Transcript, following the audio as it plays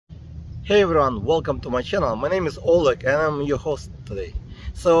Hey everyone, welcome to my channel. My name is Oleg and I'm your host today.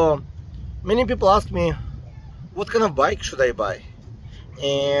 So many people ask me, what kind of bike should I buy?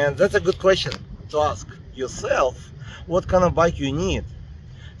 And that's a good question to ask yourself, what kind of bike you need.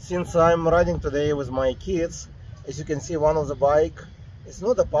 Since I'm riding today with my kids, as you can see, one of the bike, it's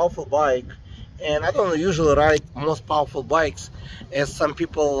not a powerful bike, and I don't usually ride most powerful bikes as some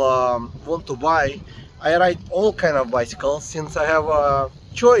people want to buy. I ride all kind of bicycles since I have a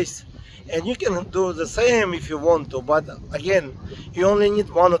choice, and you can do the same if you want to, but again, you only need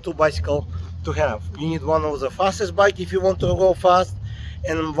one or two bicycles to have. You need one of the fastest bike if you want to go fast,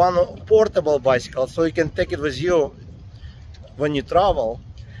 and one portable bicycle so you can take it with you when you travel.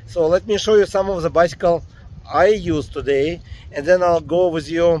 So let me show you some of the bicycle I use today, and then I'll go with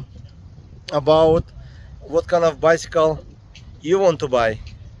you about what kind of bicycle you want to buy.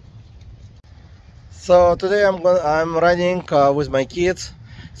 So today I'm riding with my kids.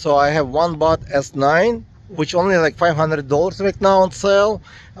 So I have one Bot S9, which only like $500 right now on sale.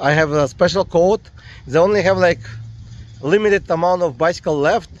 I have a special code. They only have like limited amount of bicycle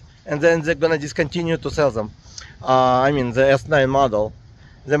left, and then they're gonna discontinue to sell them. I mean the S9 model.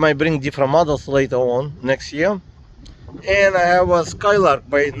 They might bring different models later on next year. And I have a Skylark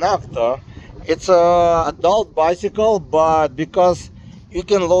by Nafta. It's a adult bicycle, but because you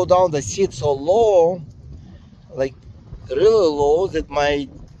can lower down the seat so low, like really low, that my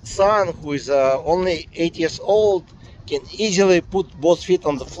son, who is only 8 years old, can easily put both feet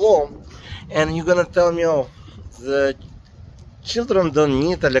on the floor. And you're gonna tell me, oh, the children don't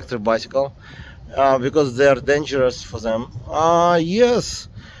need electric bicycle because they are dangerous for them. Yes,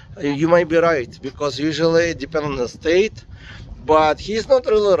 you might be right, because usually depend on the state, but he's not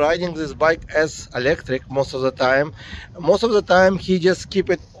really riding this bike as electric most of the time. Most of the time he just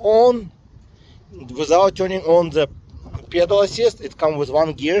keep it on without turning on the pedal assist. It comes with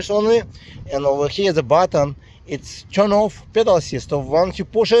one gears only, and over here the button, it's turn off pedal assist. So once you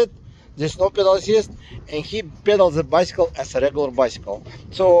push it, there's no pedal assist, and he pedals the bicycle as a regular bicycle.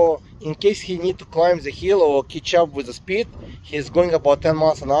 So in case he need to climb the hill or catch up with the speed, he's going about 10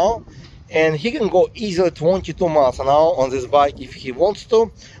 miles an hour, and he can go easily 22 miles an hour on this bike if he wants to,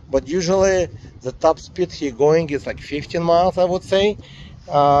 but usually the top speed he going is like 15 miles, I would say,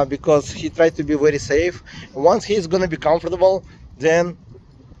 because he tries to be very safe. Once he's gonna be comfortable, then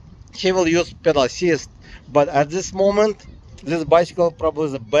he will use pedal assist. But at this moment, this bicycle probably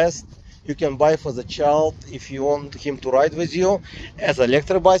the best you can buy for the child if you want him to ride with you as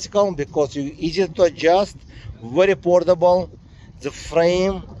electric bicycle, because you easy to adjust, very portable, the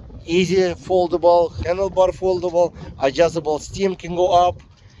frame easy foldable, handlebar foldable, adjustable steam can go up,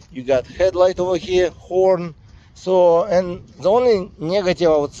 you got headlight over here, horn. So, and the only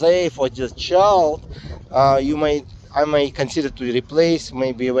negative I would say for this child, I might consider to replace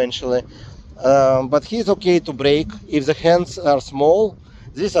maybe eventually, but he's okay to brake if the hands are small.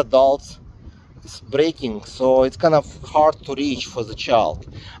 These adults is braking, so it's kind of hard to reach for the child.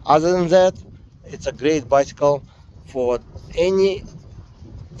 Other than that, it's a great bicycle for any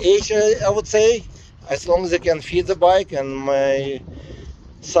age, I would say, as long as they can feed the bike. And my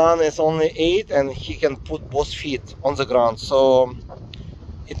son is only 8 and he can put both feet on the ground, so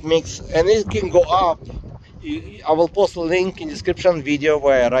it makes, and it can go up. I will post a link in description video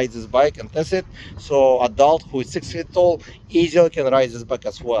where I ride this bike and test it, so adult who is 6 feet tall easily can ride this bike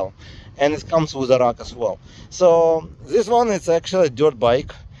as well, and it comes with a rack as well. So this one is actually a dirt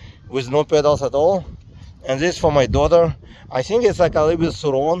bike with no pedals at all, and this for my daughter. I think it's like a little bit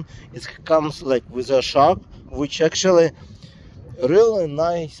Suron. It comes like with a shock, which actually really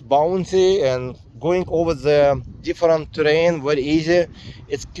nice, bouncy, and going over the different terrain very easy.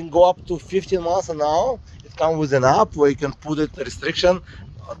 It can go up to 15 miles an hour. It comes with an app where you can put it restriction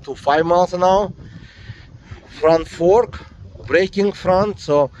to 5 miles an hour. Front fork, braking front.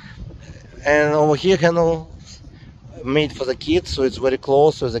 So, and over here handle made for the kids, so it's very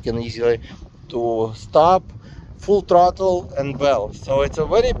close, so they can easily to stop. Full throttle and bell. So it's a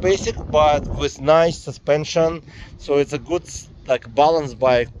very basic but with nice suspension. So it's a good like balance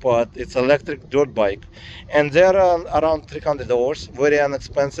bike, but it's electric dirt bike, and they're around $300, very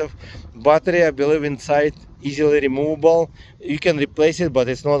inexpensive. Battery, I believe, inside easily removable. You can replace it, but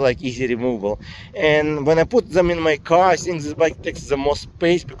it's not like easy removable. And when I put them in my car, I think this bike takes the most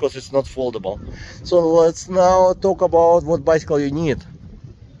space because it's not foldable. So let's now talk about what bicycle you need.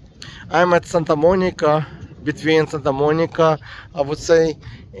 I'm at Santa Monica, between Santa Monica, I would say,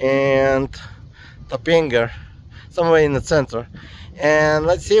 and Topanga, somewhere in the center. And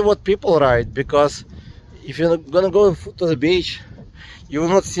let's see what people ride, because if you're gonna go to the beach, you will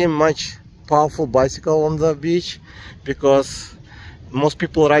not see much powerful bicycle on the beach, because most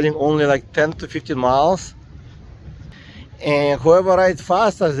people riding only like 10 to 15 miles, and whoever rides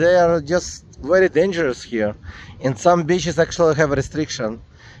faster, they are just very dangerous here. And some beaches actually have a restriction,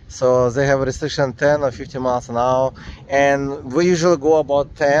 so they have a restriction 10 or 15 miles an hour, and we usually go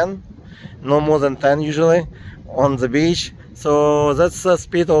about 10, no more than 10 usually on the beach. So that's the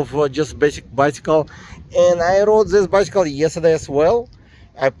speed of just basic bicycle. And I rode this bicycle yesterday as well.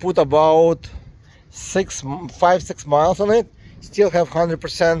 I put about 5-6 miles on it, still have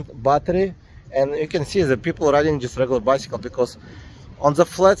 100% battery. And you can see the people riding just regular bicycle, because on the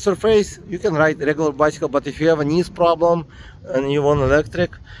flat surface you can ride regular bicycle, but if you have a knees problem and you want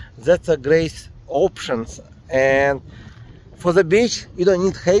electric, that's a great option. And for the beach, you don't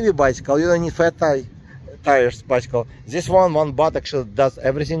need heavy bicycle, you don't need fat tires bicycle. This one baht actually does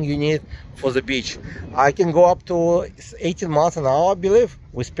everything you need for the beach. I can go up to 18 miles an hour, I believe,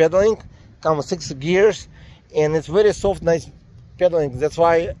 with pedaling. Come with 6 gears, and it's very soft, nice pedaling. That's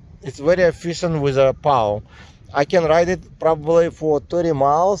why it's very efficient with a power. I can ride it probably for 30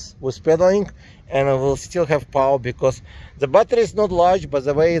 miles with pedaling, and I will still have power, because the battery is not large, but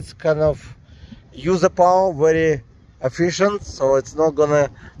the way it's kind of use the power very efficient, so it's not gonna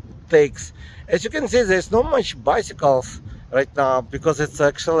take. As you can see, there's not much bicycles right now because it's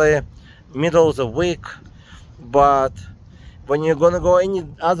actually middle of the week. But when you're gonna go any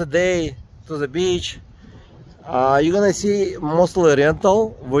other day to the beach, you're gonna see mostly rental,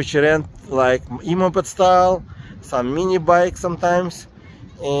 which rent like e-moped style, some mini bike sometimes,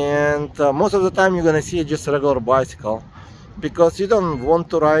 and most of the time you're gonna see just a regular bicycle, because you don't want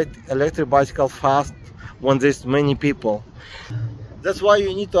to ride electric bicycle fast when there's many people. That's why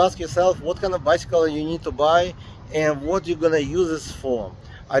you need to ask yourself what kind of bicycle you need to buy and what you're gonna use this for.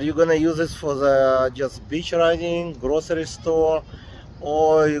 Are you gonna use this for the just beach riding, grocery store,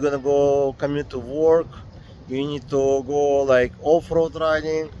 or you're gonna go commute to work? You need to go like off-road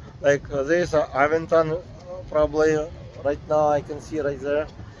riding, like this Aventon probably right now I can see right there.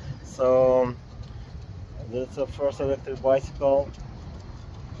 So that's the first electric bicycle.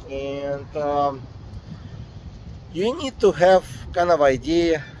 And you need to have kind of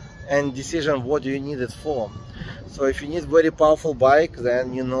idea and decision what you need it for. So if you need very powerful bike,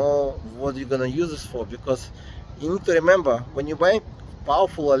 then you know what you're gonna use this for, because you need to remember, when you buy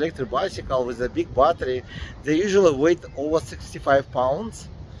powerful electric bicycle with a big battery, they usually weigh over 65 pounds.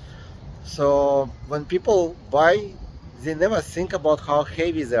 So when people buy, they never think about how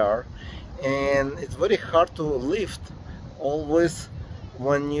heavy they are, and it's very hard to lift always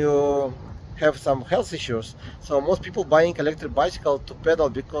when you have some health issues. So most people buying electric bicycle to pedal,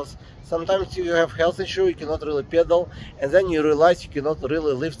 because sometimes you have health issue, you cannot really pedal, and then you realize you cannot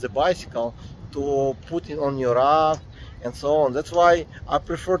really lift the bicycle to put it on your rack and so on. That's why I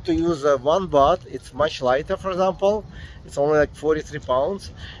prefer to use a 1 baht. It's much lighter, for example. It's only like 43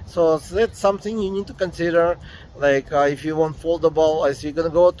 pounds. So that's something you need to consider. Like if you want foldable, as you're gonna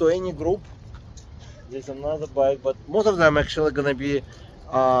go to any group, there's another bike, but most of them actually gonna be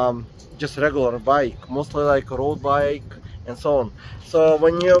just regular bike, mostly like a road bike and so on. So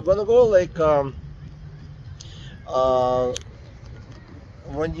when you're gonna go like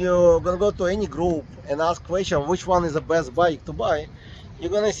when you're gonna go to any group and ask question which one is the best bike to buy, you're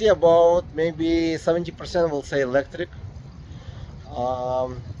gonna see about maybe 70% will say electric.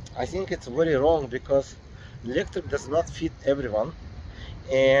 I think it's very wrong, because electric does not fit everyone,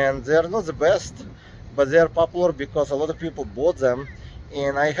 and they're not the best, but they're popular because a lot of people bought them.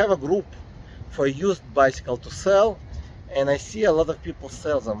 And I have a group for used bicycle to sell, and I see a lot of people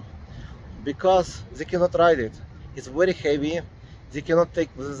sell them because they cannot ride it. It's very heavy. They cannot take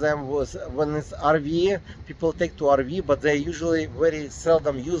them when it's RV. People take to RV, but they usually very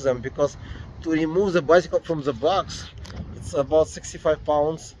seldom use them, because to remove the bicycle from the box, it's about 65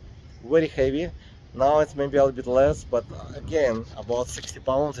 pounds, very heavy. Now it's maybe a little bit less, but again, about 60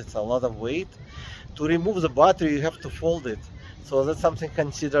 pounds, it's a lot of weight. To remove the battery, you have to fold it. So that's something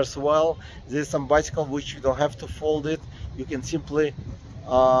considered as well. There's some bicycle which you don't have to fold it. You can simply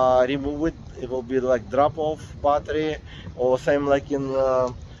remove it. It will be like drop-off battery, or same like in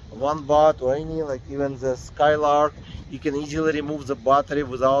 1 baht or any, like even the Skylark. You can easily remove the battery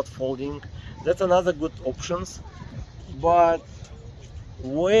without folding. That's another good options. But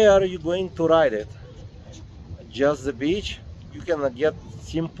where are you going to ride it? Just the beach? You can get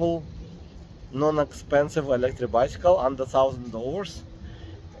simple, non-expensive electric bicycle under $1,000.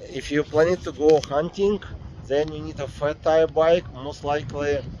 If you're planning to go hunting, then you need a fat tire bike, most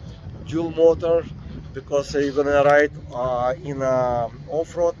likely dual motor, because you're gonna ride in a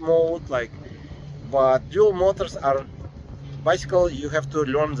off-road mode. But dual motors are bicycle you have to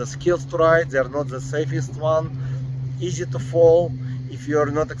learn the skills to ride. They're not the safest one, easy to fall. if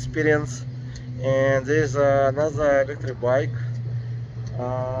you're not experienced. And there's another electric bike.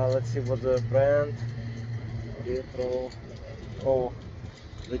 Let's see what the brand. Retro. Oh,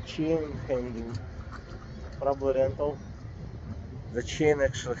 the chain hanging. Probably rental. The chain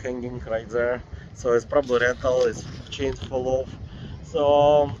actually hanging right there. So it's probably rental. It's chain full off.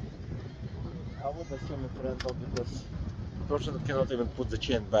 So I would assume it's rental because the person cannot even put the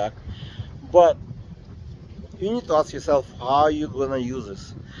chain back. But you need to ask yourself how you're gonna use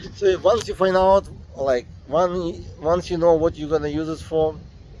this. So once you find out, like once you know what you're gonna use this for,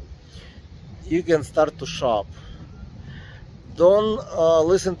 you can start to shop. Don't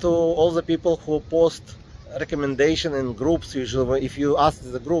listen to all the people who post recommendation in groups, usually if you ask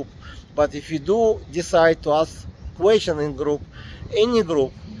the group. But if you do decide to ask question in group, any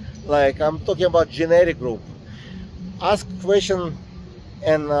group, like I'm talking about generic group, ask question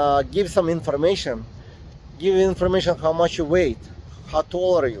and give some information. Give information how much you weigh, how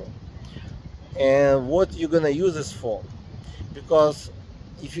tall are you, and what you're gonna use this for. Because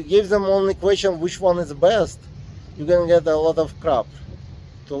if you give them only question which one is best, you're gonna get a lot of crap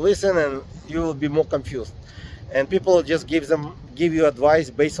to listen, and you will be more confused. And people just give you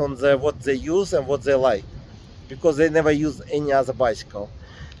advice based on what they use and what they like, because they never use any other bicycle.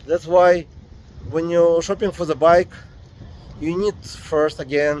 That's why when you're shopping for the bike, you need first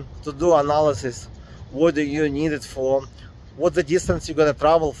again to do analysis. What do you need it for? What the distance you're gonna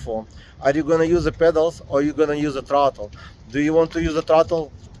travel for? Are you gonna use the pedals or are you gonna use the throttle? Do you want to use the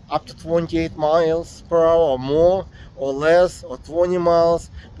throttle up to 28 miles per hour or more, or less, or 20 miles?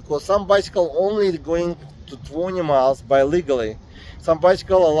 Because some bicycle only going to 20 miles by legally. Some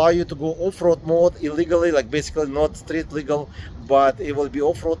bicycle allow you to go off-road mode illegally, like basically not street legal, but it will be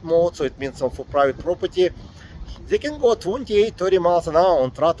off-road mode, so it means for private property. They can go 28, 30 miles an hour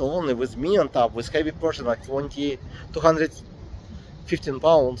on throttle only, with me on top, with heavy person like 215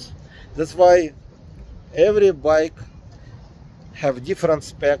 pounds. That's why every bike have different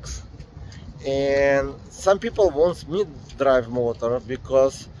specs, and some people want mid-drive motor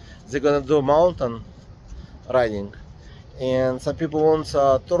because they're gonna do mountain riding, and some people want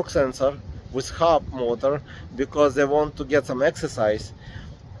a torque sensor with hub motor because they want to get some exercise.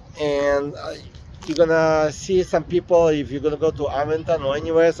 And you're gonna see some people, if you're gonna go to Aventine or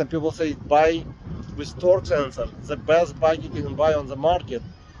anywhere, some people say buy with torque sensor, the best bike you can buy on the market.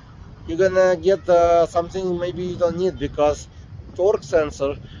 You're gonna get something maybe you don't need, because torque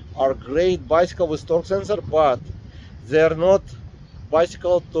sensor are great bicycle with torque sensor, but they're not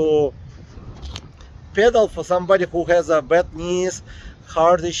bicycle to pedal for somebody who has a bad knees,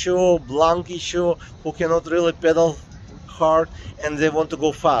 heart issue, lung issue, who cannot really pedal hard and they want to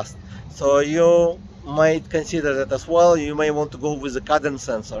go fast. So you might consider that as well. You may want to go with the cadence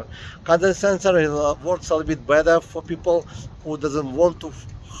sensor. Cadence sensor works a little bit better for people who doesn't want to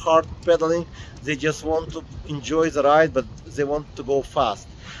hard pedaling. They just want to enjoy the ride, but they want to go fast.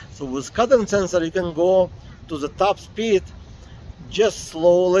 So with cadence sensor you can go to the top speed, just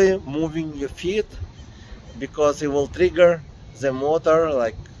slowly moving your feet, because it will trigger the motor,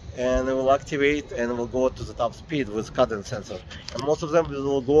 and it will activate and will go to the top speed with cadence sensor. And most of them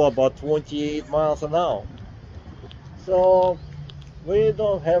will go about 28 miles an hour. So we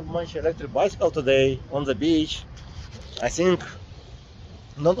don't have much electric bicycle today on the beach. I think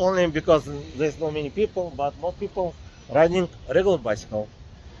not only because there's not many people, but most people riding regular bicycle.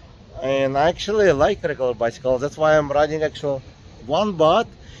 And I actually like regular bicycle. That's why I'm riding actually one baht,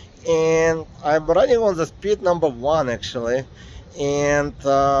 and I'm riding on the speed number 1 actually. And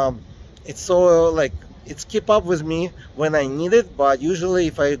it's so it's keep up with me when I need it, but usually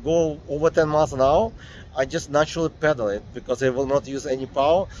if I go over 10 miles an hour, I just naturally pedal it because I will not use any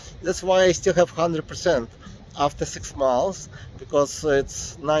power. That's why I still have 100% after 6 miles, because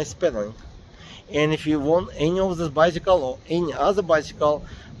it's nice pedaling. And if you want any of this bicycle or any other bicycle,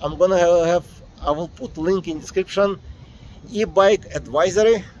 I'm gonna I will put link in description. E-bike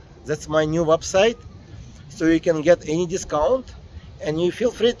advisory, that's my new website, so you can get any discount. And you feel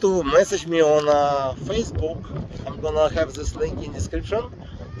free to message me on Facebook. I'm gonna have this link in description.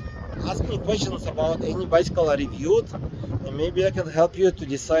 Ask me questions about any bicycle I reviewed, and maybe I can help you to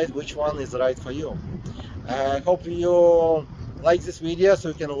decide which one is right for you. I hope you like this video, so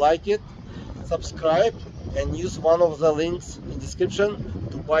you can like it, subscribe, and use one of the links in description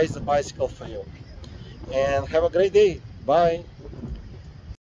to buy the bicycle for you. And have a great day. Bye.